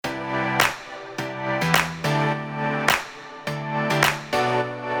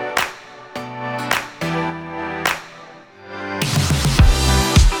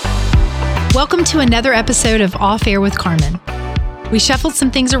Welcome to another episode of Off Air with Carmen. We shuffled some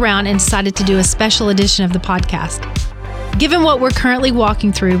things around and decided to do a special edition of the podcast. Given what we're currently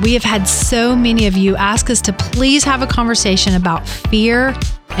walking through, we have had so many of you ask us to please have a conversation about fear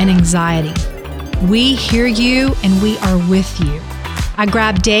and anxiety. We hear you and we are with you. I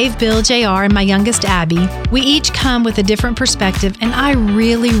grabbed Dave, Bill, JR, and my youngest, Abby. We each come with a different perspective, and I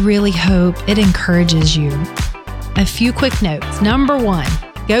really hope it encourages you. A few quick notes. Number one,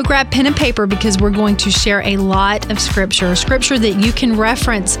 go grab pen and paper because we're going to share a lot of scripture that you can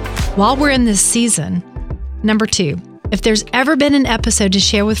reference while we're in this season. Number two, if there's ever been an episode to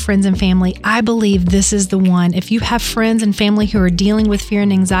share with friends and family, I believe this is the one. If you have friends and family who are dealing with fear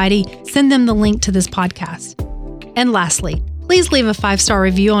and anxiety, send them the link to this podcast. And lastly, please leave a 5-star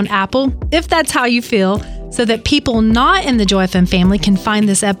review on Apple, if that's how you feel, so that people not in the Joy FM family can find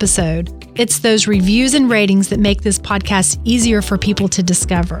this episode. It's those reviews and ratings that make this podcast easier for people to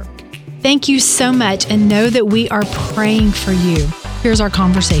discover. Thank you so much, and know that we are praying for you. Here's our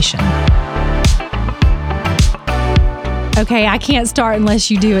conversation. Okay, I can't start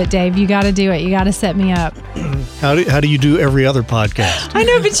unless you do it, Dave. You got to do it. You got to set me up. How do you do every other podcast? I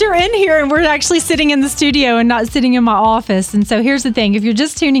know, but you're in here and we're actually sitting in the studio and not sitting in my office. And so here's the thing. If you're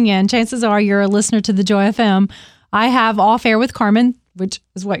just tuning in, chances are you're a listener to the Joy FM. I have Off Air with Carmen, which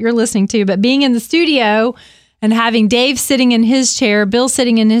is what you're listening to. But being in the studio and having Dave sitting in his chair, Bill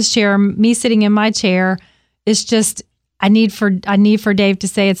sitting in his chair, me sitting in my chair, it's just... I need for Dave to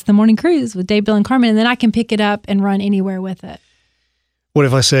say it's the Morning Cruise with Dave, Bill, and Carmen, and then I can pick it up and run anywhere with it. What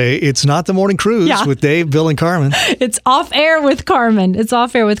if I say it's not the Morning Cruise with Dave, Bill, and Carmen? It's Off Air with Carmen. It's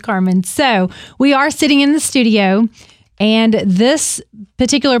Off Air with Carmen. So we are sitting in the studio, and this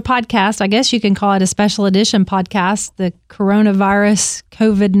particular podcast, I guess you can call it a special edition podcast, the coronavirus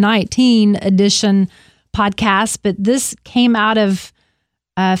COVID-19 edition podcast, but this came out of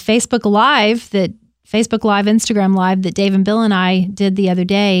Facebook Live, Instagram Live that Dave and Bill and I did the other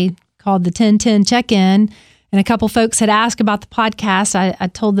day called the 1010 Check-In. And a couple folks had asked about the podcast. I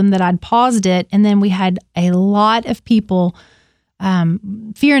told them that I'd paused it. And then we had a lot of people,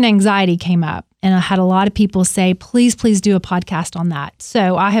 fear and anxiety came up. And I had a lot of people say, please do a podcast on that.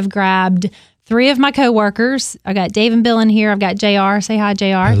 So I have grabbed 3 of my coworkers. I got Dave and Bill in here. I've got JR. Say hi,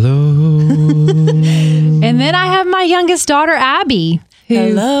 JR. Hello. And then I have my youngest daughter, Abby.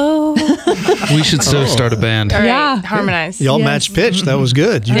 Hello. We should so start a band. All right, Yeah. harmonize. Y'all matched pitch. That was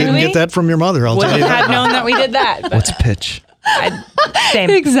good. You didn't get that from your mother. I'll tell Wouldn't you have that. known that we did that. but What's pitch?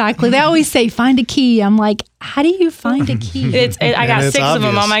 Same. Exactly. They always say, find a key. I'm like, how do you find a key? I got it's 6 of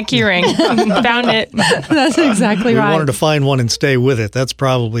them obvious. on my key ring. Found it. That's exactly We right. wanted to find one and stay with it. That's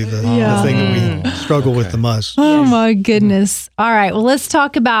probably the thing that we struggle with the most. Oh my goodness. All right. Well, let's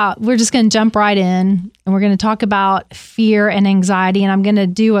talk about, we're just going to jump right in and we're going to talk about fear and anxiety. And I'm going to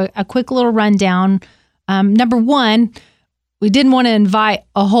do a quick little rundown. Number one, we didn't want to invite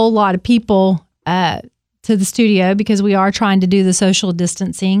a whole lot of people to the studio because we are trying to do the social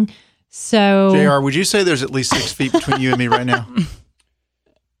distancing. So, JR, would you say there's at least 6 feet between you and me right now?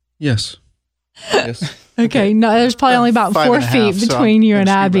 Yes. okay. No, there's probably only about 4 feet between you and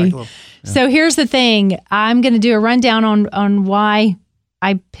Abby. So here's the thing. I'm going to do a rundown on why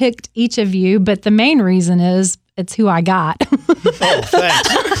I picked each of you, but the main reason is it's who I got. Oh,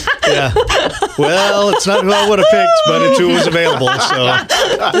 thanks. Yeah. Well, it's not who I would have picked, but it's who was available. So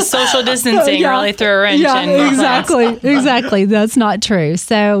The social distancing really threw a wrench in. Exactly. That's not true.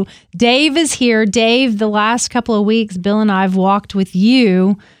 So Dave is here. Dave, the last couple of weeks, Bill and I have walked with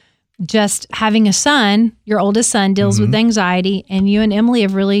you. Just having a son, your oldest son deals with anxiety, and you and Emily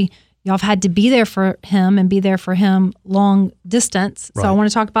have y'all have had to be there for him and be there for him long distance. Right. So I want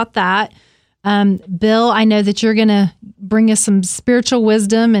to talk about that. Bill, I know that you're going to bring us some spiritual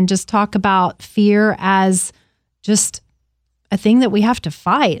wisdom and just talk about fear as just a thing that we have to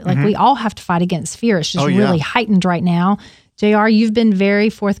fight. Like we all have to fight against fear. It's just really heightened right now. JR, you've been very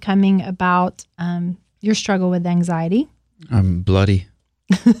forthcoming about your struggle with anxiety. I'm bloody.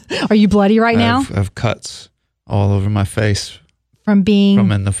 Are you bloody right now? I have cuts all over my face From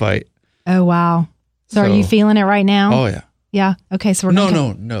in the fight. Oh, wow. So are you feeling it right now? Oh, yeah. Yeah. Okay. So we're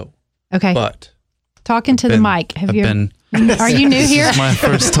No. Okay. But talking to the mic. Are you new here? This is my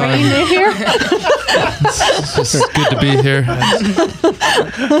first Are time. you new here? It's good to be here.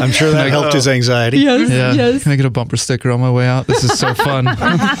 I'm sure that helped his anxiety. Yes. Can I get a bumper sticker on my way out? This is so fun.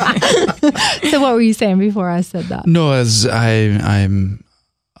 So what were you saying before I said that? No, as I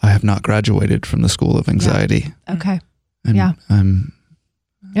have not graduated from the School of Anxiety. Okay. And Yeah. I'm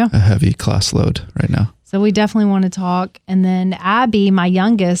a heavy class load right now. So we definitely want to talk. And then Abby, my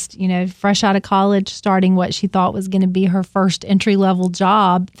youngest, fresh out of college, starting what she thought was going to be her first entry-level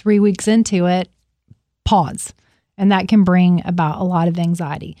job, 3 weeks into it, pause. And that can bring about a lot of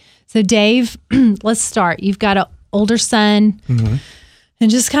anxiety. So Dave, let's start. You've got an older son, and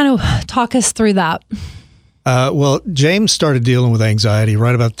just kind of talk us through that. Well, James started dealing with anxiety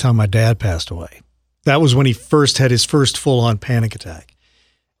right about the time my dad passed away. That was when he first had his first full-on panic attack.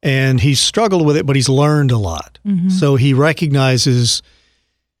 And he struggled with it, but he's learned a lot. So he recognizes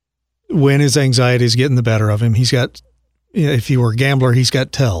when his anxiety is getting the better of him. He's got, if he were a gambler, he's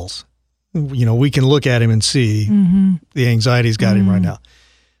got tells. We can look at him and see the anxiety's got him right now.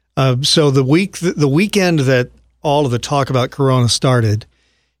 So the weekend that all of the talk about Corona started,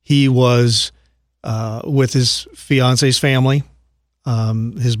 he was with his fiance's family.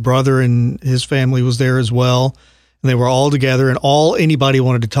 His brother and his family was there as well. And they were all together, and all anybody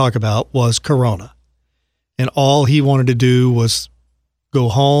wanted to talk about was Corona. And all he wanted to do was go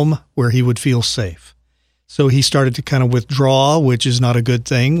home where he would feel safe. So he started to kind of withdraw, which is not a good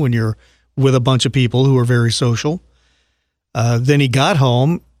thing when you're with a bunch of people who are very social. Then he got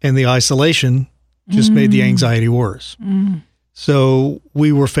home, and the isolation just made the anxiety worse. So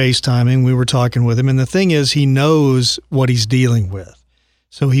we were FaceTiming, we were talking with him, and the thing is, he knows what he's dealing with.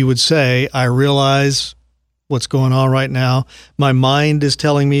 So he would say, I realize what's going on right now. My mind is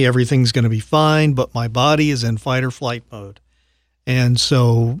telling me everything's going to be fine, but my body is in fight or flight mode. And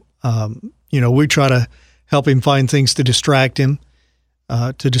so, we try to help him find things to distract him,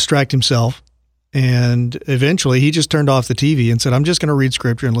 to distract himself. And eventually he just turned off the TV and said, I'm just going to read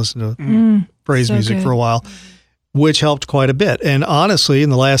scripture and listen to praise music for a while, which helped quite a bit. And honestly, in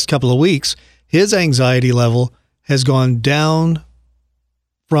the last couple of weeks, his anxiety level has gone down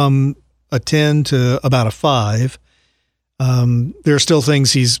from a 10 to about a 5. There are still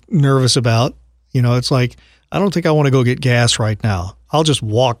things he's nervous about. It's like, I don't think I want to go get gas right now. I'll just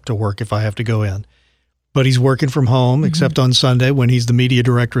walk to work if I have to go in. But he's working from home, except on Sunday when he's the media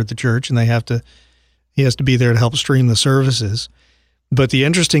director at the church and he has to be there to help stream the services. But the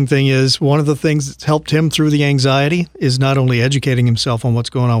interesting thing is, one of the things that's helped him through the anxiety is not only educating himself on what's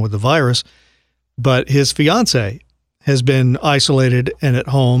going on with the virus, but his fiance has been isolated and at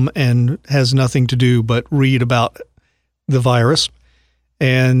home and has nothing to do but read about the virus.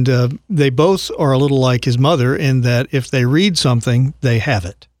 And they both are a little like his mother in that if they read something, they have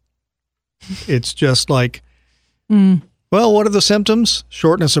it. It's just like, well, what are the symptoms?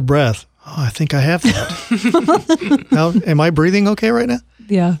 Shortness of breath. Oh, I think I have that. Now, am I breathing okay right now?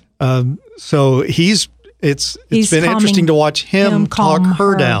 Yeah. So it's been interesting to watch him talk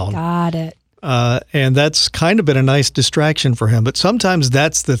her down. Got it. And that's kind of been a nice distraction for him. But sometimes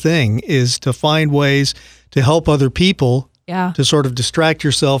that's the thing, is to find ways to help other people to sort of distract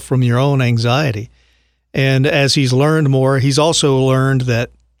yourself from your own anxiety. And as he's learned more, he's also learned that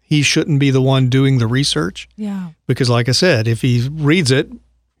he shouldn't be the one doing the research. Yeah. Because like I said, if he reads it,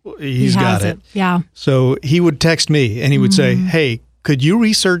 he's got it. Yeah. So he would text me and he would say, hey, could you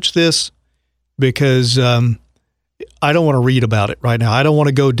research this? Because I don't want to read about it right now. I don't want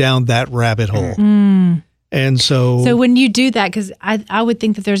to go down that rabbit hole. And so when you do that, because I would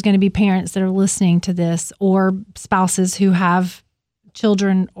think that there's going to be parents that are listening to this, or spouses who have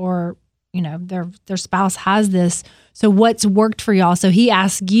children, or their spouse has this. So what's worked for y'all? So he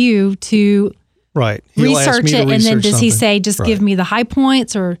asks you to research it, and then does he say, just give me the high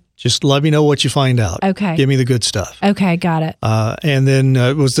points, or just let me know what you find out? Okay. Give me the good stuff. Okay, got it. And then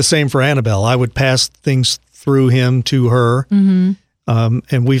it was the same for Annabelle. I would pass things through him to her. And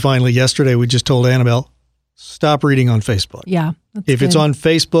we finally, yesterday, we just told Annabelle, stop reading on Facebook. Yeah. If it's on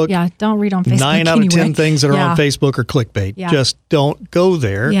Facebook, don't read on Facebook. 9 out of 10 things that are on Facebook are clickbait. Yeah. Just don't go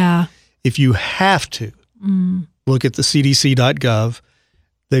there. Yeah. If you have to, look at the CDC.gov.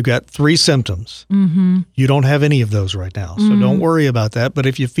 They've got 3 symptoms. You don't have any of those right now, so don't worry about that. But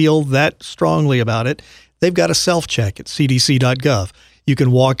if you feel that strongly about it, they've got a self-check at CDC.gov. You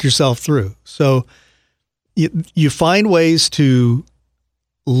can walk yourself through. So you find ways to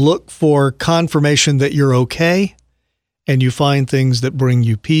look for confirmation that you're okay, and you find things that bring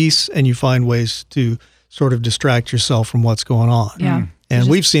you peace, and you find ways to sort of distract yourself from what's going on. Yeah. And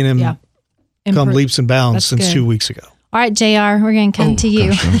we've seen him come leaps and bounds since 2 weeks ago. All right, JR, we're going to come to you.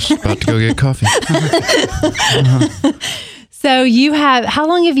 Gosh, I was about to go get coffee. So how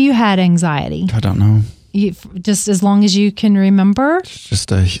long have you had anxiety? I don't know. Just as long as you can remember? It's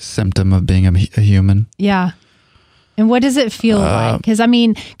just a symptom of being a human. Yeah. And what does it feel like? Because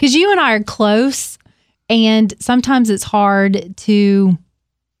you and I are close, and sometimes it's hard to,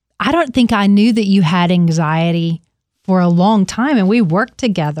 I don't think I knew that you had anxiety for a long time, and we worked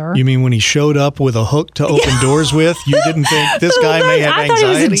together. You mean when he showed up with a hook to open doors with, you didn't think this guy may have anxiety? I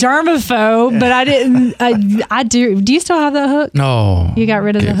thought he was a germaphobe, but I didn't. I do. Do you still have that hook? No. You got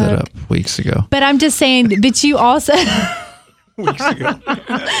rid of the Gave hook? that up weeks ago. But I'm just saying, but you also... Weeks ago.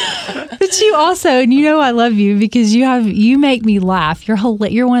 But you also, and you know I love you because you make me laugh. You're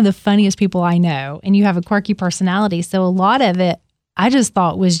one of the funniest people I know, and you have a quirky personality. So a lot of it, I just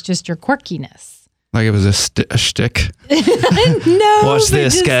thought was just your quirkiness. Like it was a shtick. No. Watch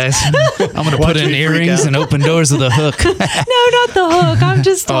this, guys. I'm going to put in earrings and open doors with a hook. No, not the hook. I'm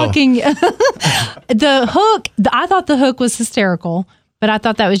just talking. The hook, I thought the hook was hysterical, but I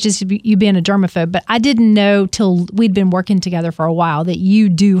thought that was just you being a germaphobe. But I didn't know till we'd been working together for a while that you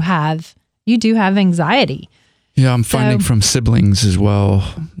do have anxiety. Yeah, I'm finding from siblings as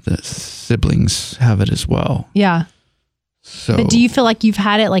well that siblings have it as well. Yeah. So, but do you feel like you've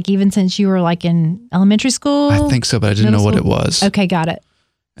had it like even since you were like in elementary school? I think so, but I didn't know what it was. Okay, got it.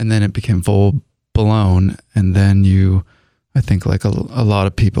 And then it became full blown. And then I think like a lot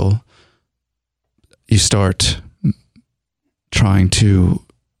of people, you start trying to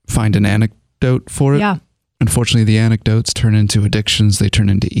find an anecdote for it. Yeah. Unfortunately, the anecdotes turn into addictions. They turn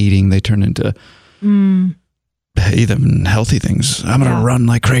into eating. They turn into even healthy things. I'm going to run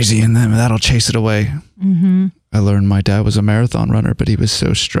like crazy and then that'll chase it away. Mm-hmm. I learned my dad was a marathon runner, but he was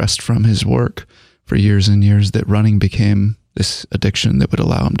so stressed from his work for years and years that running became this addiction that would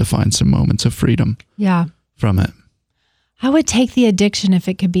allow him to find some moments of freedom from it. I would take the addiction if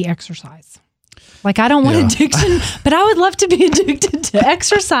it could be exercise. Like, I don't want addiction, but I would love to be addicted to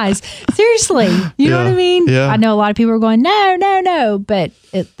exercise. Seriously. You know what I mean? Yeah. I know a lot of people are going, no, but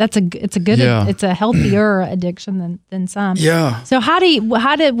it's a healthier addiction than some. Yeah. So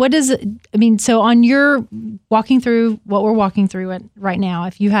so on your walking through what we're walking through right now,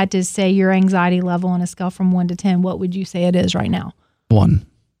 if you had to say your anxiety level on a scale from 1 to 10, what would you say it is right now? 1.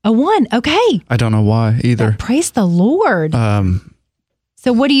 A 1. Okay. I don't know why either. Praise the Lord.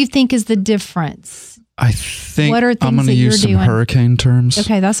 So what do you think is the difference? I think what are I'm going to use some hurricane terms.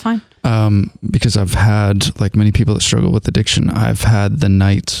 Okay, that's fine. Because I've had, like many people that struggle with addiction, I've had the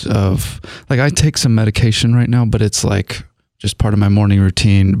nights of, like I take some medication right now, but it's like just part of my morning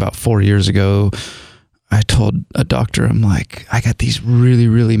routine. About 4 years ago, I told a doctor, I'm like, I got these really,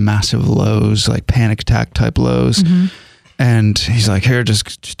 really massive lows, like panic attack type lows. Mm-hmm. And he's like, here,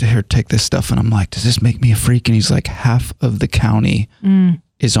 here, take this stuff. And I'm like, does this make me a freak? And he's like, half of the county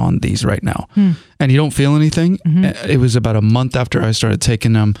is on these right now. And you don't feel anything. Mm-hmm. It was about a month after I started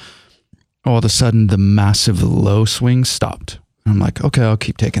taking them. All of a sudden, the massive low swings stopped. And I'm like, okay, I'll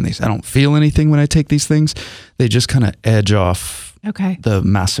keep taking these. I don't feel anything when I take these things. They just kind of edge off the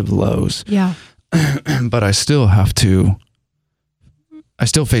massive lows. Yeah. But I still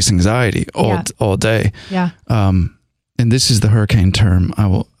face anxiety all day. Yeah. And this is the hurricane term I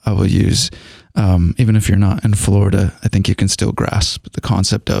will use. Even if you're not in Florida, I think you can still grasp the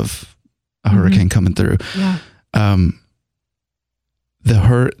concept of a hurricane coming through. Yeah.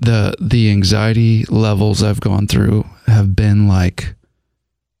 The anxiety levels I've gone through have been like,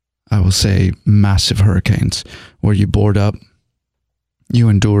 I will say, massive hurricanes where you board up, you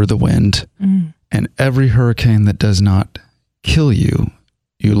endure the wind, and every hurricane that does not kill you,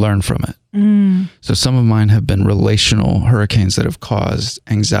 you learn from it. So some of mine have been relational hurricanes that have caused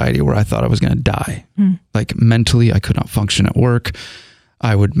anxiety where I thought I was going to die. Like mentally, I could not function at work.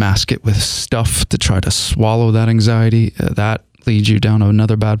 I would mask it with stuff to try to swallow that anxiety. That leads you down to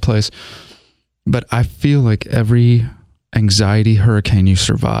another bad place. But I feel like every anxiety hurricane you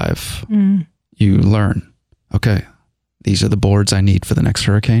survive, you learn, okay, these are the boards I need for the next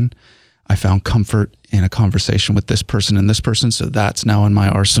hurricane. I found comfort in a conversation with this person and this person, so that's now in my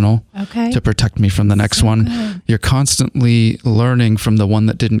arsenal to protect me from the next one. Good. You're constantly learning from the one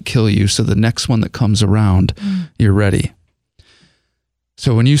that didn't kill you, so the next one that comes around, you're ready.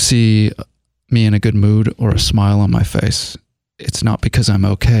 So when you see me in a good mood or a smile on my face, it's not because I'm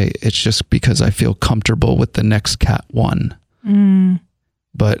okay. It's just because I feel comfortable with the next Cat 1.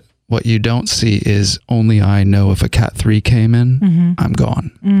 But what you don't see is only I know if a Cat 3 came in, I'm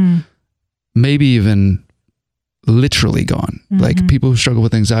gone. Maybe even literally gone. Like people who struggle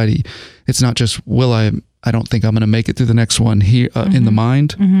with anxiety, it's not just, I don't think I'm going to make it through the next one here in the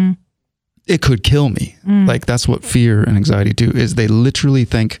mind. It could kill me. Like that's what fear and anxiety do, is they literally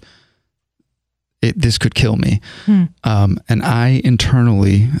think this could kill me. And I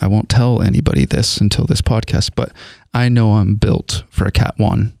internally, I won't tell anybody this until this podcast, but I know I'm built for a Cat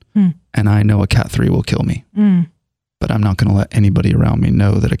 1 and I know a Cat 3 will kill me. But I'm not going to let anybody around me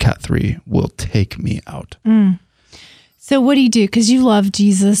know that a Cat 3 will take me out. So what do you do? Because you love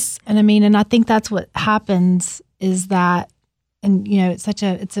Jesus, and I think that's what happens is that, and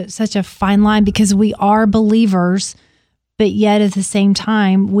it's such a fine line because we are believers, but yet at the same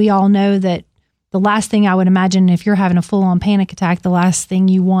time, we all know that the last thing I would imagine if you're having a full-on panic attack, the last thing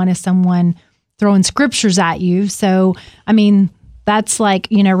you want is someone throwing scriptures at you. So, that's like,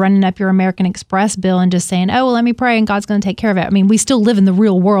 running up your American Express bill and just saying, oh, well, let me pray and God's going to take care of it. We still live in the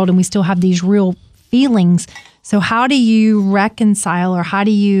real world and we still have these real feelings. So how do you reconcile, or how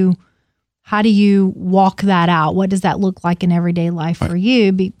do you walk that out? What does that look like in everyday life for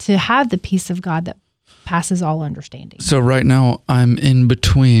you to have the peace of God that passes all understanding? So right now I'm in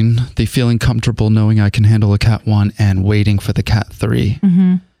between the feeling comfortable knowing I can handle a Cat 1 and waiting for the Cat 3.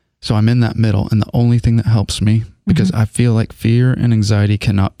 Mm-hmm. So I'm in that middle, and the only thing that helps me, because I feel like fear and anxiety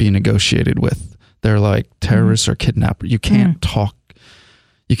cannot be negotiated with. They're like terrorists or kidnappers. You can't talk.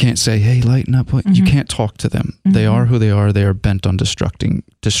 You can't say, hey, lighten up. You can't talk to them. They are who they are. They are bent on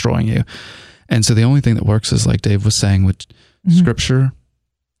destroying you. And so the only thing that works is, like Dave was saying, with scripture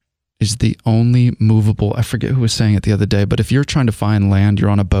is the only movable. I forget who was saying it the other day, but if you're trying to find land, you're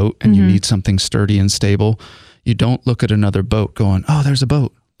on a boat and you need something sturdy and stable, you don't look at another boat going, oh, there's a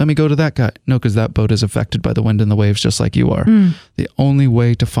boat. Let me go to that guy. No, because that boat is affected by the wind and the waves just like you are. The only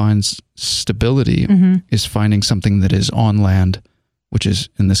way to find stability is finding something that is on land, which is,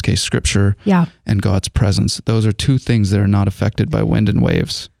 in this case, scripture and God's presence. Those are two things that are not affected by wind and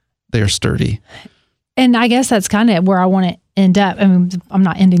waves. They are sturdy. And I guess that's kind of where I want to end up. I'm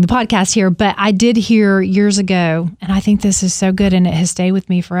not ending the podcast here, but I did hear years ago, and I think this is so good and it has stayed with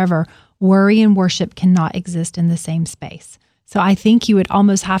me forever. Worry and worship cannot exist in the same space. So I think you would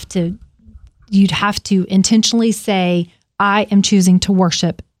almost you'd have to intentionally say, I am choosing to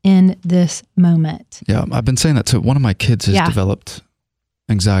worship in this moment. Yeah, I've been saying that too. One of my kids has developed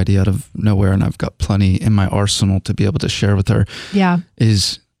anxiety out of nowhere, and I've got plenty in my arsenal to be able to share with her. Yeah.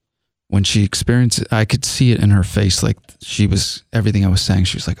 Is when she experienced it, I could see it in her face. Like everything I was saying,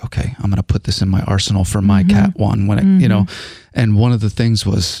 she was like, okay, I'm going to put this in my arsenal for my Cat 1 when it, and one of the things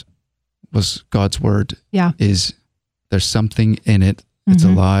was God's word. Yeah. Is there's something in it. It's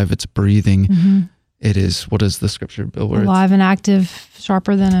alive. It's breathing. It is, what is the scripture, Bill? Alive and active,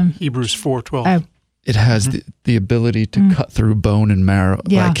 sharper than a... Hebrews 4:12. Oh. It has the ability to cut through bone and marrow.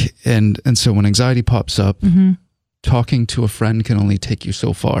 Yeah. And so when anxiety pops up, talking to a friend can only take you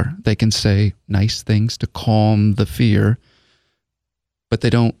so far. They can say nice things to calm the fear, but they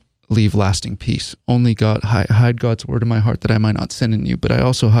don't leave lasting peace. Only God, hide God's word in my heart that I might not sin in you. But I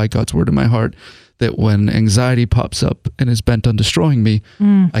also hide God's word in my heart that when anxiety pops up and is bent on destroying me,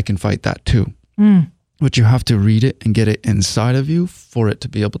 I can fight that too. But you have to read it and get it inside of you for it to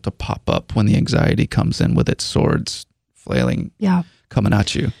be able to pop up when the anxiety comes in with its swords flailing, coming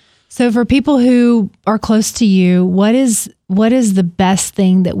at you. So for people who are close to you, what is the best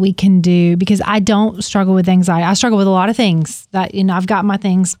thing that we can do? Because I don't struggle with anxiety. I struggle with a lot of things that, I've got my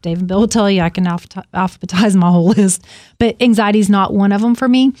things. Dave and Bill will tell you I can alphabetize my whole list, but anxiety is not one of them for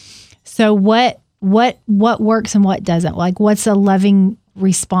me. So what works and what doesn't? Like, what's a loving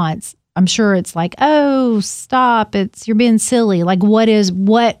response? I'm sure it's like, oh, stop. You're being silly. Like, what is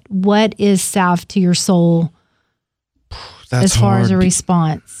salve to your soul? That's as far hard. as a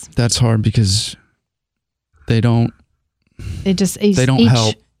response? That's hard because they don't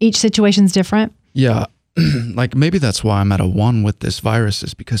help. Each situation's different. Yeah. Like maybe that's why I'm at a 1 with this virus,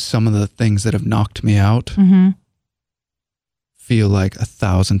 is because some of the things that have knocked me out feel like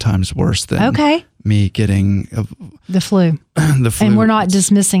 1,000 times worse than me getting the flu. The flu. And we're not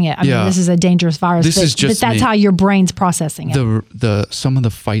dismissing it. I mean, this is a dangerous virus. But that's how your brain's processing it. Some of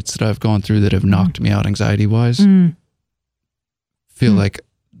the fights that I've gone through that have knocked me out anxiety wise feel like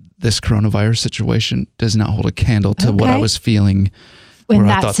this coronavirus situation does not hold a candle to what I was feeling where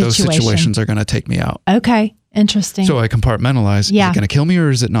I thought those situations are going to take me out. Okay. Interesting. So I compartmentalize. Is it going to kill me or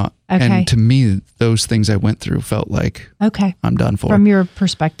is it not? Okay. And to me, those things I went through felt like I'm done for. From your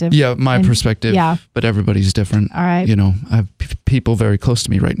perspective. Yeah, my perspective. Yeah. But everybody's different. All right. I have people very close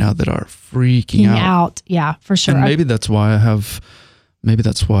to me right now that are freaking out. Yeah, for sure. And maybe that's why I was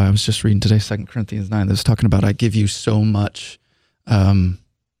just reading today, 2 Corinthians 9, that was talking about I give you so much to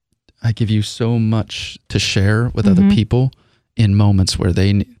share with other people in moments where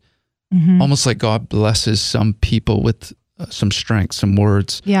they almost like God blesses some people with some strength, some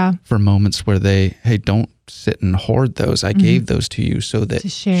words for moments where they, hey, don't sit and hoard those. I gave those to you so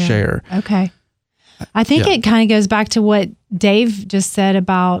that share. Okay. I think it kind of goes back to what Dave just said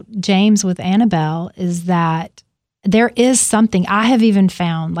about James with Annabelle, is that there is something I have even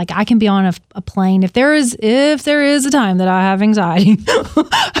found, like I can be on a plane. If there is a time that I have anxiety,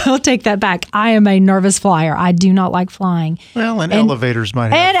 I'll take that back. I am a nervous flyer. I do not like flying. Well, and elevators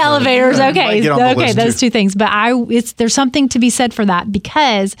might have. And elevators, okay. Okay, those too. two things. But there's something to be said for that,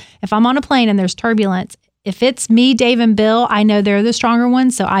 because if I'm on a plane and there's turbulence, if it's me, Dave, and Bill, I know they're the stronger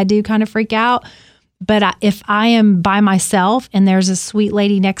ones, so I do kind of freak out. But if I am by myself and there's a sweet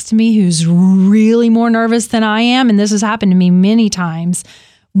lady next to me who's really more nervous than I am, and this has happened to me many times,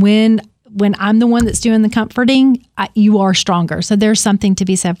 when I'm the one that's doing the comforting, you are stronger. So there's something to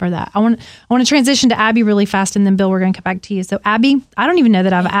be said for that. I want to transition to Abby really fast, and then Bill, we're going to come back to you. So Abby, I don't even know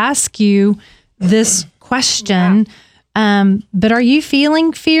that I've asked you this question, but are you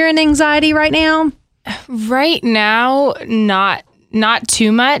feeling fear and anxiety right now? Right now, not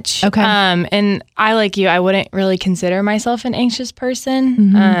too much. Okay. And I, like you, I wouldn't really consider myself an anxious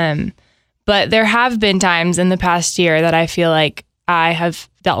person. But there have been times in the past year that I feel like I have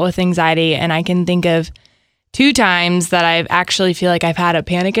dealt with anxiety, and I can think of 2 times that I actually feel like I've had a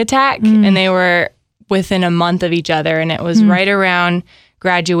panic attack, and they were within a month of each other. And it was right around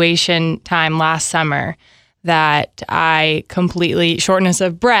graduation time last summer that I completely, shortness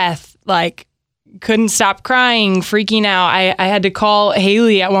of breath, like couldn't stop crying, freaking out. I had to call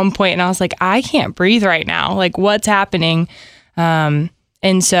Haley at one point, and I was like, I can't breathe right now. Like, what's happening? And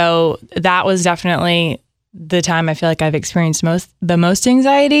so that was definitely the time I feel like I've experienced the most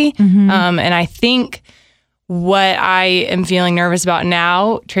anxiety. And I think what I am feeling nervous about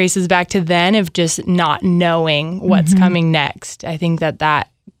now traces back to then, of just not knowing what's coming next. I think that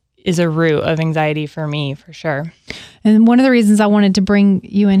is a root of anxiety for me, for sure. And one of the reasons I wanted to bring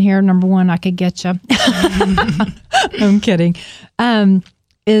you in here, number one, I could get you. I'm kidding.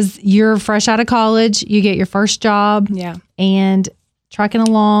 Is you're fresh out of college, you get your first job, and trucking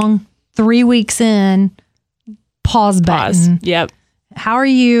along, 3 weeks in, pause button. Yep. How are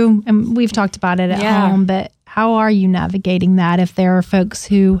you? And we've talked about it at home, but how are you navigating that? If there are folks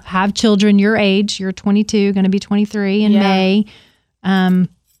who have children your age, you're 22, going to be 23 in May.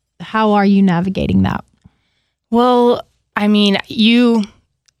 How are you navigating that? Well, I mean,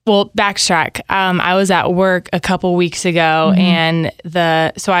 backtrack. I was at work a couple weeks ago, and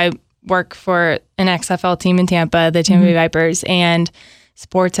so I work for an XFL team in Tampa, the Tampa Bay Vipers, and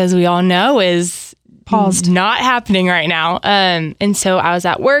sports, as we all know, is paused, not happening right now. And so I was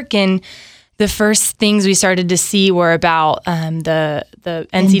at work, and the first things we started to see were about the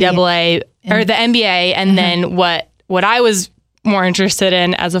NCAA or the NBA, and then what I was more interested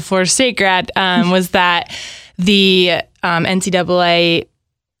in as a Florida State grad was that the NCAA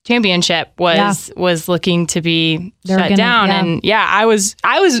championship was looking to be shut down. And I was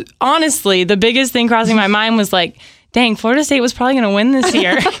honestly, the biggest thing crossing my mind was like, dang, Florida State was probably going to win this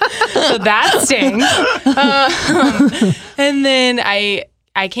year. So that stings. And then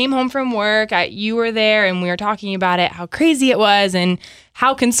I came home from work. You were there, and we were talking about it, how crazy it was, and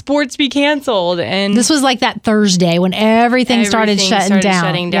how can sports be canceled. And this was like that Thursday when everything started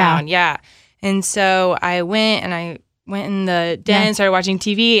shutting down. Yeah. And so I went in the den, started watching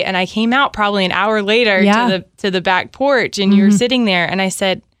TV, and I came out probably an hour later to the back porch, and you were sitting there, and I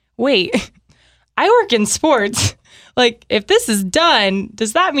said, wait, I work in sports. Like, if this is done,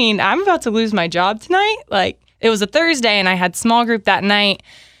 does that mean I'm about to lose my job tonight? Like, it was a Thursday, and I had small group that night.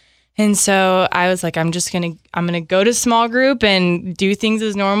 And so I was like, I'm going to go to small group and do things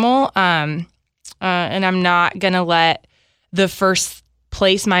as normal. And I'm not going to let the first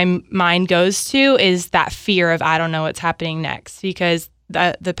place my mind goes to is that fear of, I don't know what's happening next, because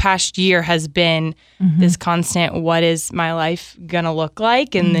the past year has been this constant, what is my life going to look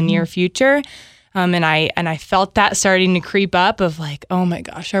like in the near future? And I felt that starting to creep up of like, oh my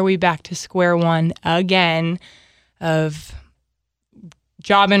gosh, are we back to square one again of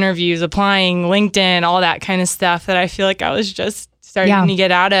job interviews, applying, LinkedIn, all that kind of stuff that I feel like I was just starting to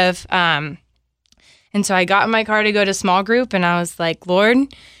get out of. And so I got in my car to go to small group, and I was like, Lord,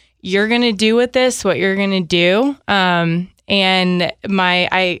 you're going to do with this what you're going to do. And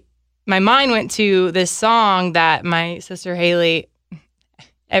my mind went to this song that my sister Haley,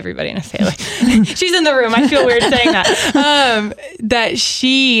 everybody knows Haley. She's in the room. I feel weird saying that. That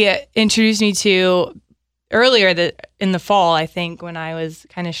she introduced me to earlier in the fall, I think, when I was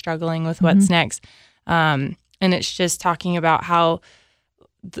kind of struggling with what's next. And it's just talking about how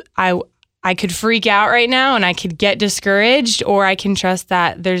I could freak out right now and I could get discouraged, or I can trust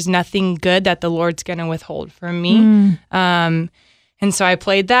that there's nothing good that the Lord's going to withhold from me. And so I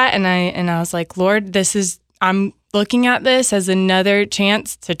played that, and I was like, Lord, I'm looking at this as another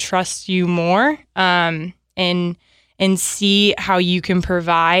chance to trust you more, and see how you can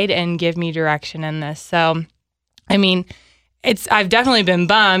provide and give me direction in this. So I mean, I've definitely been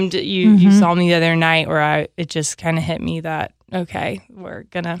bummed. You saw me the other night where it just kind of hit me that, okay, we're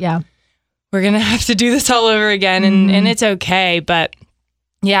gonna have to do this all over again, and it's okay. But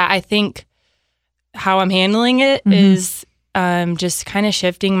yeah, I think how I'm handling it is just kind of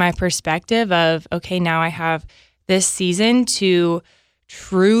shifting my perspective of, okay, now I have this season to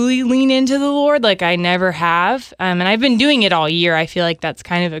truly lean into the Lord like I never have. And I've been doing it all year. I feel like that's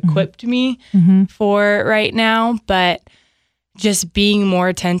kind of equipped me for right now, but just being more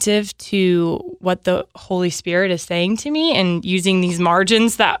attentive to what the Holy Spirit is saying to me and using these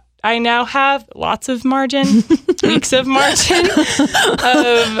margins that I now have, lots of margin, weeks of margin,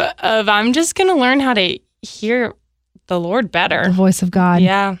 of I'm just going to learn how to hear the Lord better. The voice of God.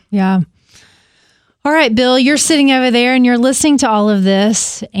 Yeah. Yeah. All right, Bill, you're sitting over there and you're listening to all of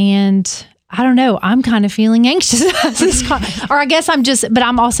this, and I don't know, I'm kind of feeling anxious. Or I guess but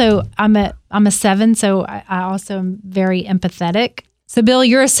I'm a 7, so I also am very empathetic. So Bill,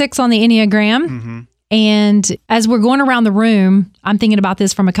 you're a 6 on the Enneagram. And as we're going around the room, I'm thinking about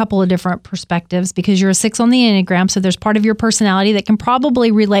this from a couple of different perspectives, because you're a 6 on the Enneagram. So there's part of your personality that can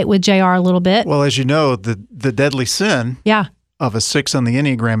probably relate with JR a little bit. Well, as you know, the deadly sin of a 6 on the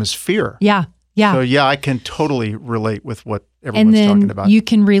Enneagram is fear. Yeah. Yeah. So yeah, I can totally relate with what everyone's talking about. You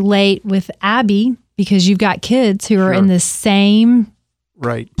can relate with Abby because you've got kids who are in the same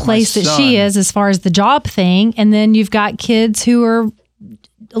place that she is as far as the job thing. And then you've got kids who are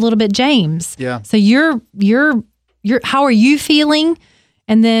a little bit James. Yeah. So you're how are you feeling?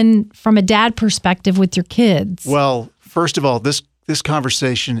 And then from a dad perspective with your kids. Well, first of all, this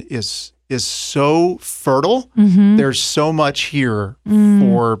conversation is so fertile. There's so much here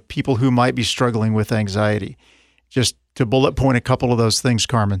for people who might be struggling with anxiety. Just to bullet point a couple of those things,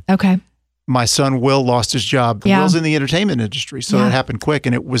 Carmen. Okay. My son, Will, lost his job. Will's in the entertainment industry, so it happened quick.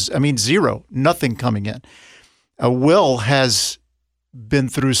 And it was, zero, nothing coming in. Will has been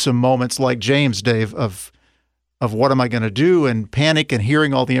through some moments like James, Dave, of what am I going to do, and panic and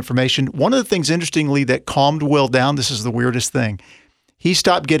hearing all the information. One of the things, interestingly, that calmed Will down, this is the weirdest thing, he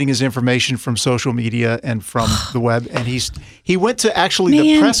stopped getting his information from social media and from the web, and he went to actually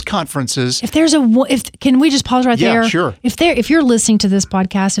the press conferences. Can we just pause right there? Yeah, sure. If you're listening to this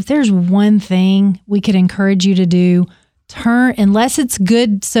podcast, if there's one thing we could encourage you to do, unless it's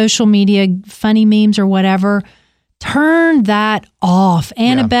good social media, funny memes or whatever, turn that off.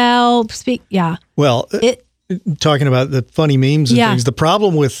 Annabelle, speak. Yeah. Well, talking about the funny memes and things, the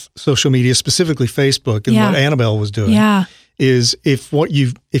problem with social media, specifically Facebook, and what Annabelle was doing, is if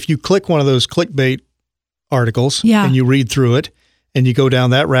you click one of those clickbait articles and you read through it and you go down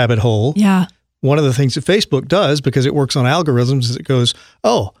that rabbit hole, one of the things that Facebook does, because it works on algorithms, is it goes,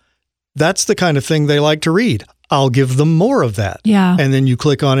 oh, that's the kind of thing they like to read. I'll give them more of that. Yeah. And then you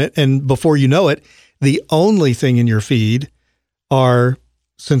click on it, and before you know it, the only thing in your feed are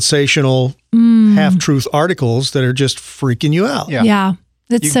sensational half-truth articles that are just freaking you out. Yeah.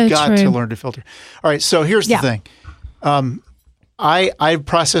 That's so true. You've got to learn to filter. All right, so here's the thing. I'm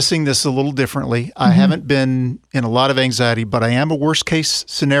processing this a little differently. I haven't been in a lot of anxiety, but I am a worst-case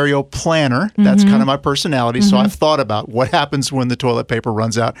scenario planner. That's kind of my personality. So I've thought about what happens when the toilet paper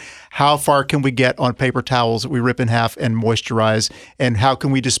runs out. How far can we get on paper towels that we rip in half and moisturize? And how can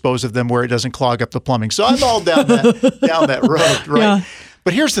we dispose of them where it doesn't clog up the plumbing? So I'm all down that road, right? Yeah.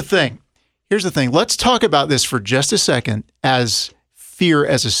 But here's the thing. Let's talk about this for just a second as fear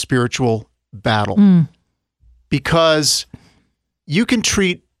as a spiritual battle. Because you can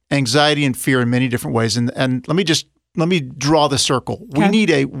treat anxiety and fear in many different ways. And let me draw the circle.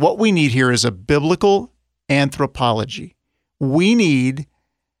 Okay. What we need here is a biblical anthropology. We need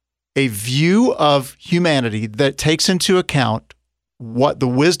a view of humanity that takes into account what the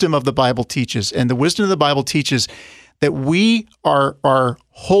wisdom of the Bible teaches. And the wisdom of the Bible teaches that we are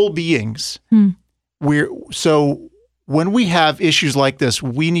whole beings. So when we have issues like this,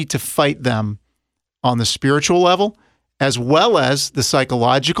 we need to fight them on the spiritual level, as well as the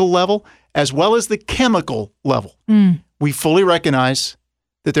psychological level, as well as the chemical level. We fully recognize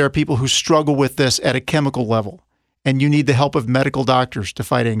that there are people who struggle with this at a chemical level, and you need the help of medical doctors to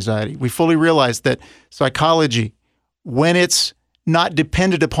fight anxiety. We fully realize that psychology, when it's not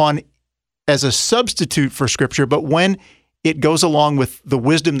dependent upon as a substitute for Scripture, but when it goes along with the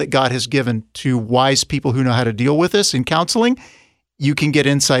wisdom that God has given to wise people who know how to deal with this in counseling, you can get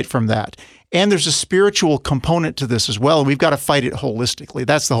insight from that. And there's a spiritual component to this as well. And we've got to fight it holistically.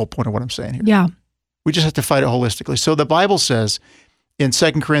 That's the whole point of what I'm saying here. Yeah. We just have to fight it holistically. So the Bible says in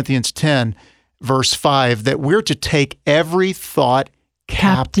 2 Corinthians 10, verse 5, that we're to take every thought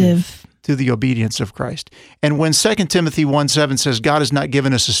captive to the obedience of Christ. And when 2 Timothy 1:7 says God has not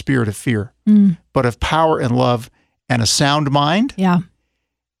given us a spirit of fear, but of power and love and a sound mind. Yeah.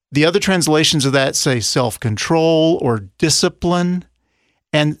 The other translations of that say self-control or discipline.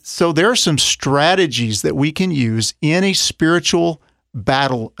 And so there are some strategies that we can use in a spiritual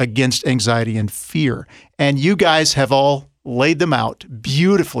battle against anxiety and fear. And you guys have all laid them out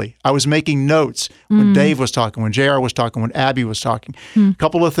beautifully. I was making notes when Dave was talking, when JR was talking, when Abby was talking. A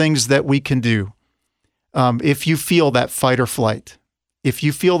couple of things that we can do. If you feel that fight or flight, if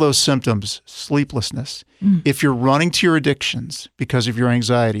you feel those symptoms, sleeplessness, if you're running to your addictions because of your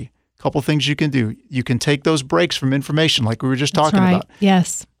anxiety, a couple of things you can do. You can take those breaks from information like we were just talking about.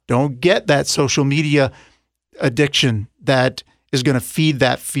 Yes. Don't get that social media addiction that is going to feed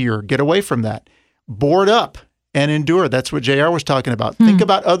that fear. Get away from that. Board up and endure. That's what JR was talking about. Think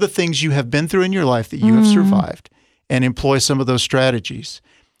about other things you have been through in your life that you have survived and employ some of those strategies.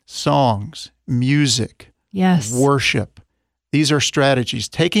 Songs, music, yes, worship. These are strategies.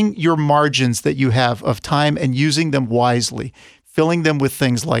 Taking your margins that you have of time and using them wisely, filling them with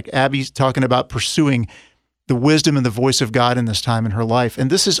things like Abby's talking about pursuing the wisdom and the voice of God in this time in her life. And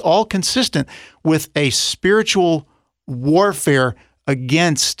this is all consistent with a spiritual warfare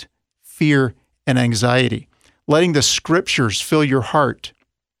against fear and anxiety, letting the scriptures fill your heart.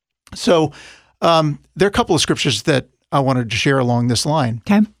 So there are a couple of scriptures that I wanted to share along this line.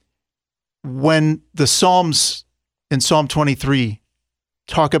 Okay. When the Psalms in Psalm 23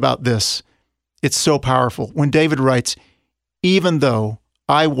 talk about this, it's so powerful. When David writes, even though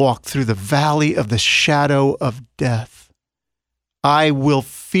I walk through the valley of the shadow of death, I will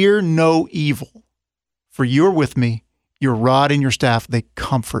fear no evil, for you're with me, your rod and your staff, they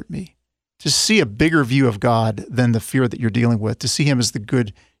comfort me. To see a bigger view of God than the fear that you're dealing with, to see him as the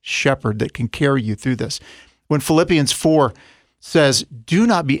good shepherd that can carry you through this. When Philippians 4 says, do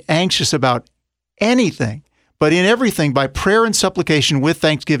not be anxious about anything, but in everything, by prayer and supplication with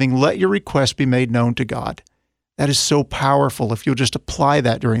thanksgiving, let your requests be made known to God. That is so powerful if you'll just apply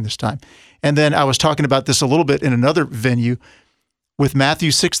that during this time. And then I was talking about this a little bit in another venue with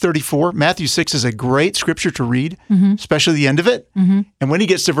Matthew 6:34. Matthew 6 is a great scripture to read, especially the end of it. And when he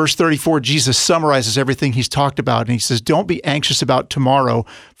gets to verse 34, Jesus summarizes everything he's talked about. And he says, don't be anxious about tomorrow,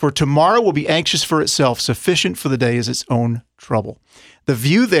 for tomorrow will be anxious for itself. Sufficient for the day is its own trouble. The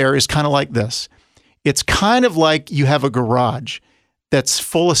view there is kind of like this. It's kind of like you have a garage that's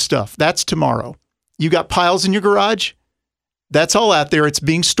full of stuff. That's tomorrow. You got piles in your garage. That's all out there. It's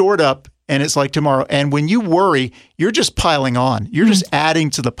being stored up. And it's like tomorrow. And when you worry, you're just piling on. You're just adding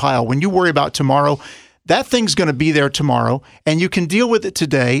to the pile. When you worry about tomorrow, that thing's going to be there tomorrow, and you can deal with it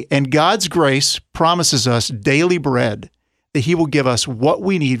today. And God's grace promises us daily bread, that he will give us what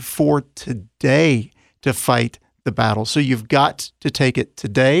we need for today to fight the battle. So you've got to take it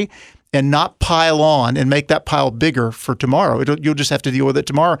today and not pile on and make that pile bigger for tomorrow. You'll just have to deal with it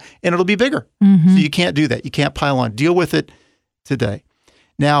tomorrow, and it'll be bigger. So you can't do that. You can't pile on. Deal with it today.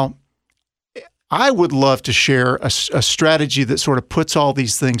 Now, I would love to share a strategy that sort of puts all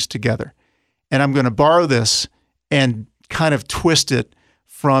these things together. And I'm going to borrow this and kind of twist it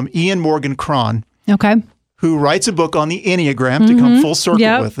from Ian Morgan Cron, who writes a book on the Enneagram to come full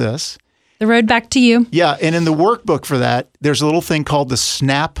circle with this. The Road Back to You. Yeah, and in the workbook for that, there's a little thing called the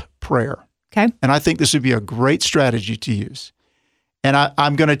SNAP prayer. Okay. And I think this would be a great strategy to use. And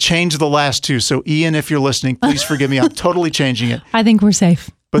I'm going to change the last two. So Ian, if you're listening, please forgive me. I'm totally changing it. I think we're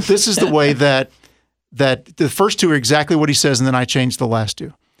safe. But this is the way that the first two are exactly what he says, and then I changed the last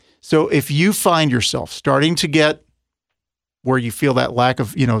two. So if you find yourself starting to get where you feel that lack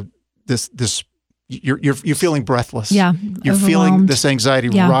of, this you're feeling breathless. Yeah. You're feeling this anxiety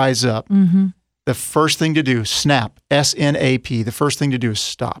rise up. The first thing to do, SNAP, S-N-A-P, the first thing to do is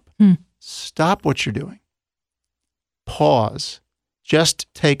stop. Stop what you're doing. Pause.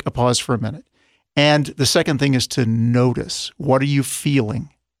 Just take a pause for a minute. And the second thing is to notice. What are you feeling?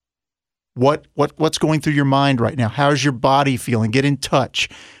 What's going through your mind right now? How's your body feeling? Get in touch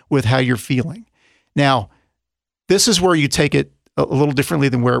with how you're feeling. Now, this is where you take it a little differently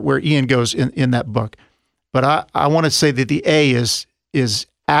than where Ian goes in that book. But I want to say that the A is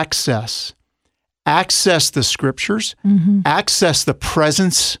access. Access the scriptures. Access the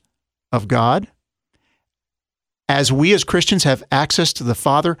presence of God. As we as Christians have access to the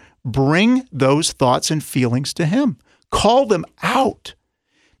Father, bring those thoughts and feelings to him. Call them out.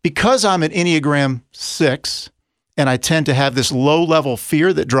 Because I'm an Enneagram 6, and I tend to have this low-level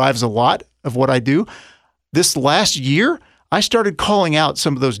fear that drives a lot of what I do, this last year, I started calling out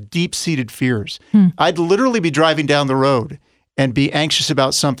some of those deep-seated fears. I'd literally be driving down the road and be anxious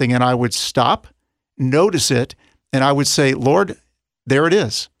about something, and I would stop, notice it, and I would say, Lord, there it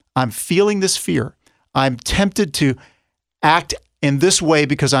is. I'm feeling this fear. I'm tempted to act in this way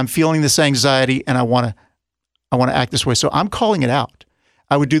because I'm feeling this anxiety, and I want I want to act this way. So I'm calling it out.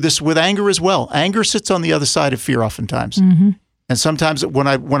 I would do this with anger as well. Anger sits on the other side of fear oftentimes. And sometimes when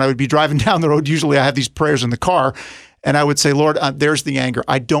I would be driving down the road, usually I have these prayers in the car, and I would say, Lord, there's the anger.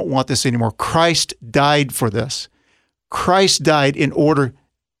 I don't want this anymore. Christ died for this. Christ died in order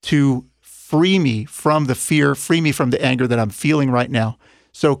to free me from the fear, free me from the anger that I'm feeling right now.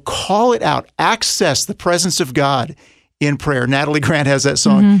 So call it out. Access the presence of God in prayer. Natalie Grant has that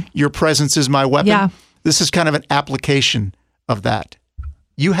song, Your Presence is My Weapon. Yeah. This is kind of an application of that.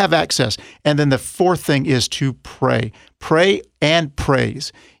 You have access. And then the fourth thing is to pray. Pray and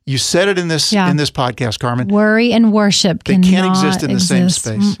praise. You said it in this podcast, Carmen. Worry and worship they can't exist in the same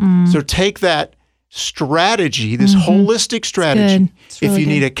space. So take that strategy, this holistic strategy. It's really if you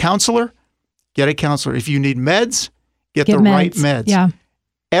good. need a counselor, get a counselor. If you need meds, get the right meds. Yeah.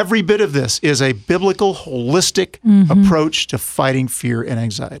 Every bit of this is a biblical, holistic approach to fighting fear and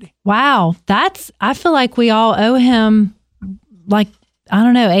anxiety. Wow. I feel like we all owe him like, I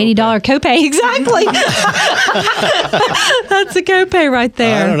don't know, $80 copay. Exactly. That's a copay right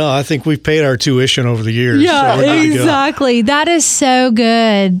there. I don't know. I think we've paid our tuition over the years. Yeah, so we're good to go. exactly. That is so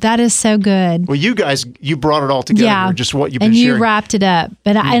good. That is so good. Well, you guys, you brought it all together. Yeah. Just what you've been And you sharing. wrapped it up.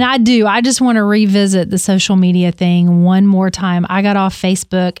 But I just want to revisit the social media thing one more time. I got off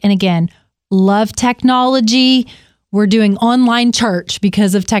Facebook, and again, love technology. We're doing online church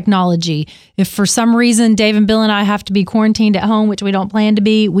because of technology. If for some reason Dave and Bill and I have to be quarantined at home, which we don't plan to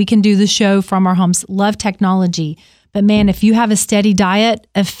be, we can do the show from our homes. Love technology. But man, if you have a steady diet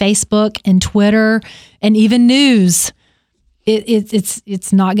of Facebook and Twitter and even news,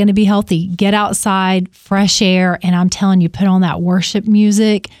 it's not going to be healthy. Get outside, fresh air, and I'm telling you, put on that worship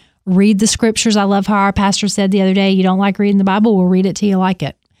music, read the scriptures. I love how our pastor said the other day, you don't like reading the Bible, we'll read it till you like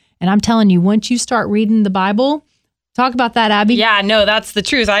it. And I'm telling you, once you start reading the Bible, talk about that, Abby. Yeah, no, that's the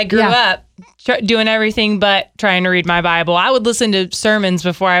truth. I grew up doing everything but trying to read my Bible. I would listen to sermons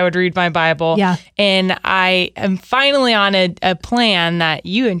before I would read my Bible. Yeah. And I am finally on a plan that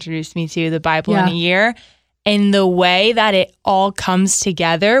you introduced me to, the Bible in a year. And the way that it all comes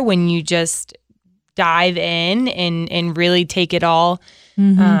together when you just dive in and really take it all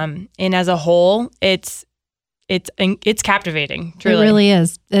in as a whole, it's captivating. Truly. It really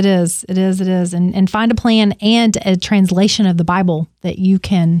is. It is. And find a plan and a translation of the Bible that you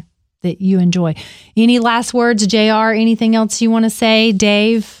enjoy. Any last words, JR? Anything else you want to say,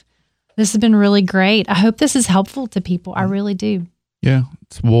 Dave? This has been really great. I hope this is helpful to people. I really do. Yeah,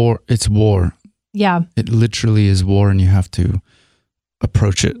 it's war. It's war. Yeah. It literally is war, and you have to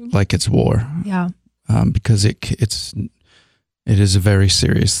approach it like it's war. Yeah. Because it is a very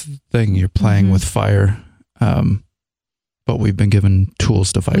serious thing. You're playing with fire. But we've been given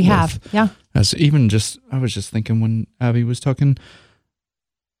tools to fight with. We have, yeah. I was just thinking when Abby was talking,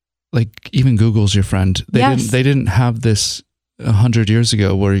 like even Google's your friend. They didn't have this 100 years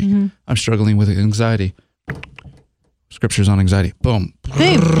ago where I'm struggling with anxiety. Scriptures on anxiety. Boom. Boom.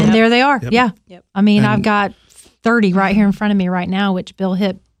 And there they are. Yep. Yeah. Yep. I mean, I've got 30 right here in front of me right now, which Bill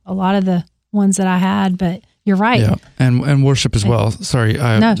hit a lot of the ones that I had, but you're right. Yeah. And worship as well. Sorry.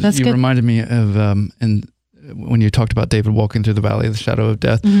 No, that's you good. reminded me of, when you talked about David walking through the valley of the shadow of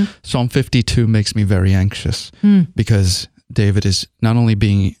death, Psalm 52 makes me very anxious because David is not only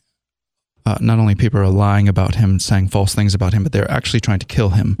people are lying about him, saying false things about him, but they're actually trying to kill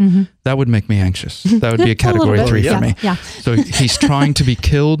him. That would make me anxious. That would be a category 3 for me. Yeah. So he's trying to be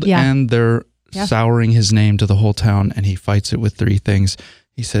killed and they're souring his name to the whole town, and he fights it with 3 things.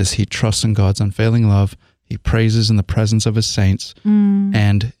 He says he trusts in God's unfailing love, he praises in the presence of his saints,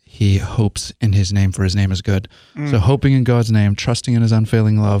 and he hopes in his name, for his name is good. So hoping in God's name, trusting in his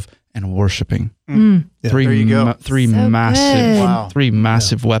unfailing love, and worshiping. Yeah. Three There you go. three So massive, good. Wow. three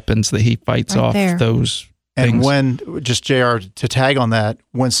massive weapons that he fights Right off there. those And things. when, just JR, to tag on that,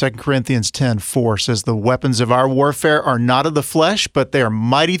 when 2 Corinthians 10:4 says, the weapons of our warfare are not of the flesh, but they are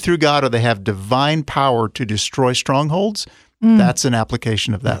mighty through God, or they have divine power to destroy strongholds. That's an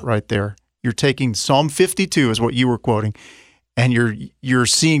application of that right there. You're taking Psalm 52 is what you were quoting, and you're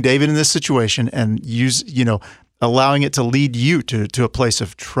seeing David in this situation and allowing it to lead you to a place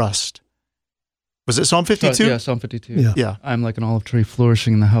of trust. Was it Psalm 52? Yeah, Psalm 52. Yeah. I'm like an olive tree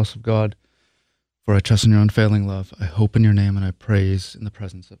flourishing in the house of God, for I trust in your unfailing love. I hope in your name, and I praise in the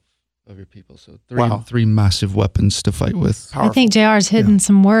presence of your people. So three massive weapons to fight with. I think JR's hidden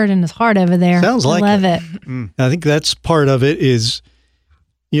some word in his heart over there. Sounds like I love it. I think that's part of it is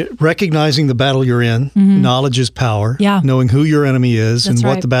recognizing the battle you're in. Knowledge is power. Yeah. Knowing who your enemy is That's and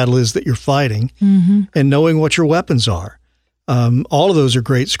right. what the battle is that you're fighting, and knowing what your weapons are. All of those are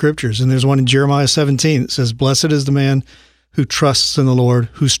great scriptures. And there's one in Jeremiah 17 that says, blessed is the man who trusts in the Lord,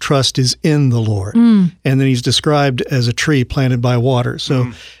 whose trust is in the Lord. And then he's described as a tree planted by water.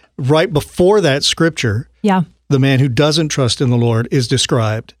 So right before that scripture, the man who doesn't trust in the Lord is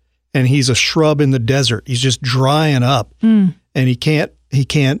described, and he's a shrub in the desert. He's just drying up, and he can't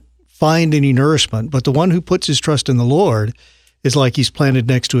find any nourishment. But the one who puts his trust in the Lord is like he's planted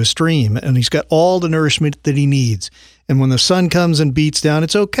next to a stream, and he's got all the nourishment that he needs. And when the sun comes and beats down,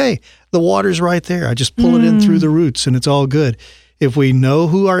 it's okay. The water's right there. I just pull it in through the roots, and it's all good. If we know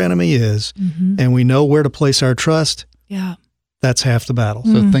who our enemy is and we know where to place our trust, that's half the battle.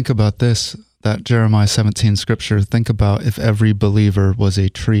 So think about this, that Jeremiah 17 scripture. Think about if every believer was a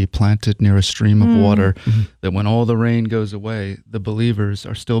tree planted near a stream of water, that when all the rain goes away, the believers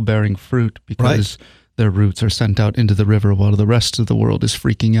are still bearing fruit because their roots are sent out into the river while the rest of the world is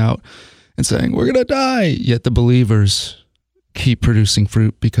freaking out and saying, we're going to die. Yet the believers keep producing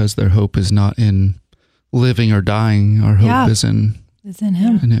fruit because their hope is not in living or dying. Our hope is in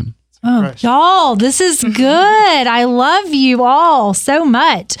Him. In Him. Oh, Christ. y'all, this is good. I love you all so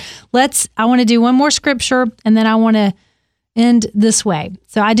much. I want to do one more scripture, and then I want to end this way.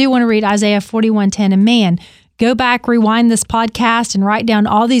 So I do want to read Isaiah 41:10. And man, go back, rewind this podcast, and write down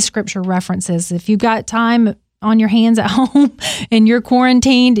all these scripture references. If you've got time on your hands at home and you're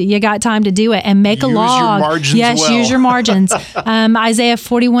quarantined, you got time to do it, and make a log. Use your margins yes, well. use your margins. Isaiah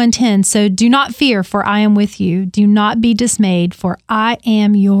 41:10. So do not fear, for I am with you. Do not be dismayed, for I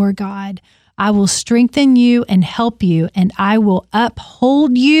am your God. I will strengthen you and help you, and I will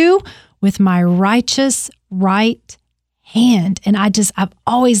uphold you with my righteous right hand. And I've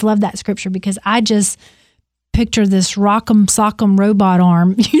always loved that scripture, because I just picture this rock'em sock'em robot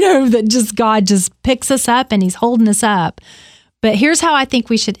arm, that just God just picks us up and he's holding us up. But here's how I think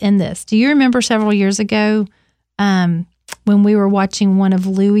we should end this. Do you remember several years ago when we were watching one of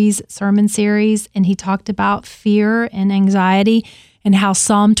Louie's sermon series, and he talked about fear and anxiety, and how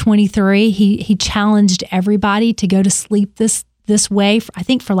Psalm 23, he challenged everybody to go to sleep this way,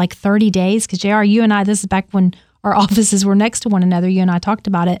 for like 30 days. Because JR, you and I, this is back when our offices were next to one another, you and I talked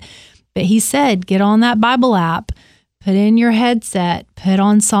about it. But he said, get on that Bible app, put in your headset, put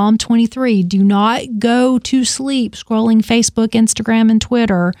on Psalm 23. Do not go to sleep scrolling Facebook, Instagram, and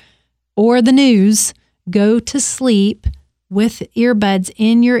Twitter, or the news. Go to sleep with earbuds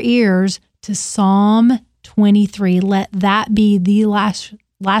in your ears to Psalm 23. Let that be the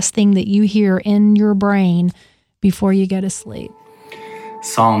last thing that you hear in your brain before you go to sleep.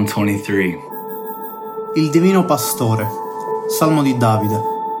 Psalm 23. Il Divino Pastore, Salmo di Davide.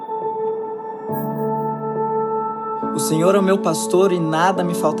 O Senhor é o meu pastor e nada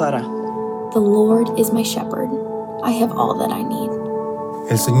me faltará. The Lord is my shepherd. I have all that I need.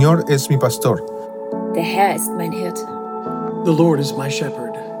 El Señor es mi pastor. Der Herr ist mein Hirte. The Lord is my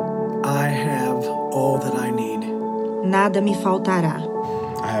shepherd. I have all that I need. Nada me faltará.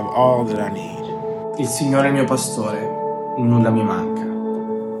 I have all that I need. Il Signore è mio pastore, nulla mi manca.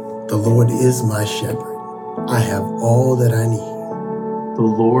 The Lord is my shepherd. I have all that I need. The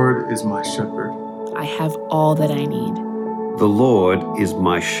Lord is my shepherd. I have all that I need. The Lord is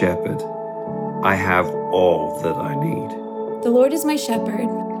my shepherd. I have all that I need. The Lord is my shepherd.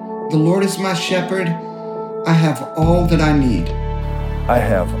 The Lord is my shepherd. I have all that I need. I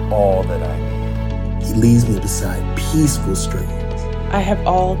have all that I need. He leads me beside peaceful streams. I have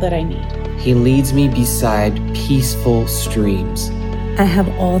all that I need. He leads me beside peaceful streams. I have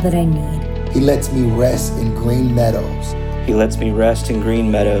all that I need. He lets me rest in green meadows. He lets me rest in green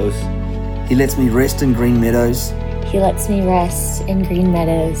meadows. He lets me rest in green meadows. He lets me rest in green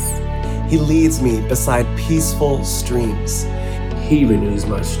meadows. He leads me beside peaceful streams. He renews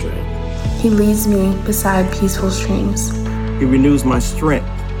my strength. He leads me beside peaceful streams. He renews my strength.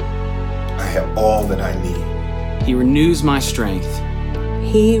 I have all that I need. He renews my strength.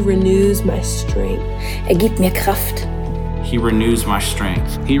 He renews my strength. Gibt mir Kraft. He renews my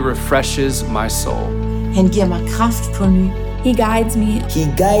strength. He refreshes my soul. Ger mig kraft på ny. He guides me. He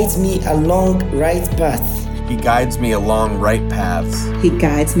guides me along right path. He guides me along right paths. He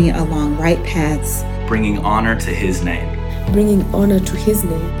guides me along right paths. Bringing honor to His name. Bringing honor to His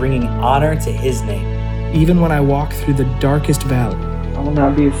name. Bringing honor to His name. Even when I walk through the darkest valley, I will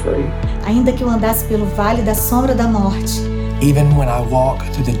not be afraid. Ainda que eu andasse pelo vale da sombra da morte. Even when I walk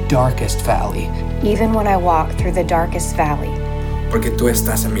through the darkest valley. Even when I walk through the darkest valley. Porque tú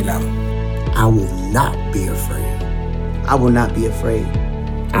estás a mi lado. I will not be afraid. I will not be afraid.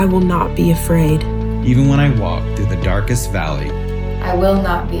 I will not be afraid. Even when I walk through the darkest valley. I will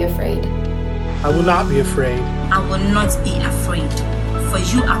not be afraid. I will not be afraid. I will not be afraid, for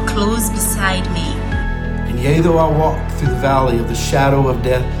you are close beside me. And yea, though I walk through the valley of the shadow of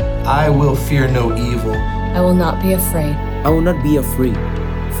death, I will fear no evil. I will not be afraid, I will not be afraid,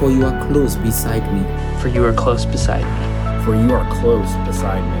 for you are close beside me. For you are close beside me. For you are close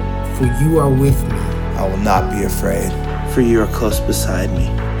beside me. For you are with me. I will not be afraid. For you are close beside me.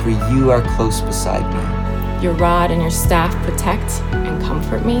 For you are close beside me. Your rod and your staff protect and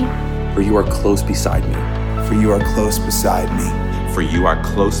comfort me. For you are close beside me. For you are close beside me. For you are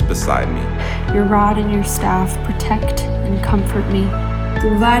close beside me. Your rod and your staff protect and comfort me. Tu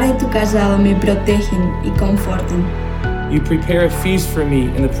vara y tu cajado me protegen y confortan. You prepare a feast for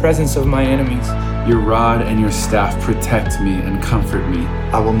me in the presence of my enemies. Your rod and your staff protect me and comfort me.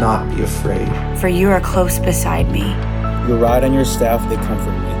 I will not be afraid. For you are close beside me. Your rod and your staff, they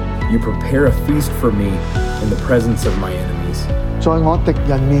comfort me. You prepare a feast for me in the presence of my enemies. 在我敵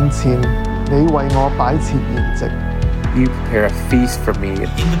人面前，你為我擺設筵席。You prepare a feast for me in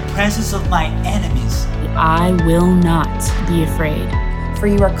the presence of my enemies. I will not be afraid. For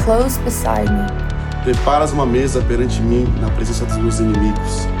you are close beside me. Preparas uma mesa perante mim na presença dos meus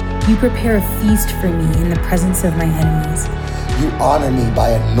inimigos. You prepare a feast for me in the presence of my enemies. You honor me by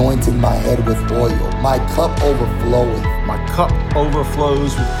anointing my head with oil. My cup overfloweth. My cup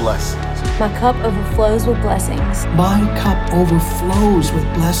overflows with blessings. My cup overflows with blessings. My cup overflows with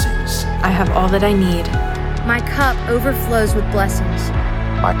blessings. I have all that I need. My cup overflows with blessings.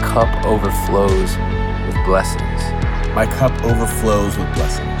 My cup overflows with blessings. My cup overflows with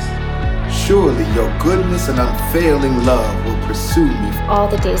blessings. Surely your goodness and unfailing love will pursue me all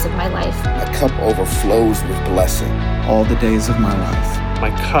the days of my life. My cup overflows with blessing. All the days of my life. My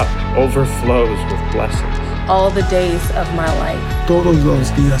cup overflows with blessings. All the days of my life. Todos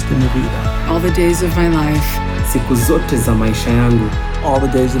los días de mi vida. All the days of my life. Siku zote za maisha yangu. All the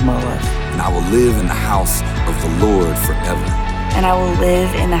days of my life. And I will live in the house of the Lord forever. And I will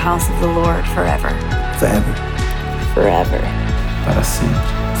live in the house of the Lord forever. Forever. Forever. Para sempre.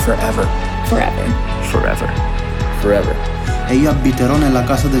 Forever. Forever. Forever. Forever. E io abiterò nella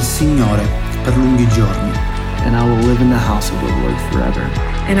casa del Signore per lunghi giorni. And I will live in the house of the Lord forever.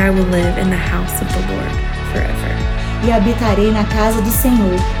 And I will live in the house of the Lord forever. E habitarei na casa do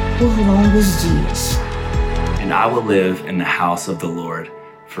Senhor por longos dias. And I will live in the house of the Lord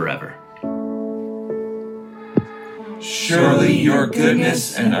forever. Surely your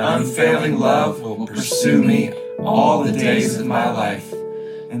goodness and unfailing love will pursue me all the days of my life,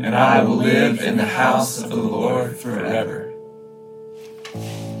 and I will live in the house of the Lord forever.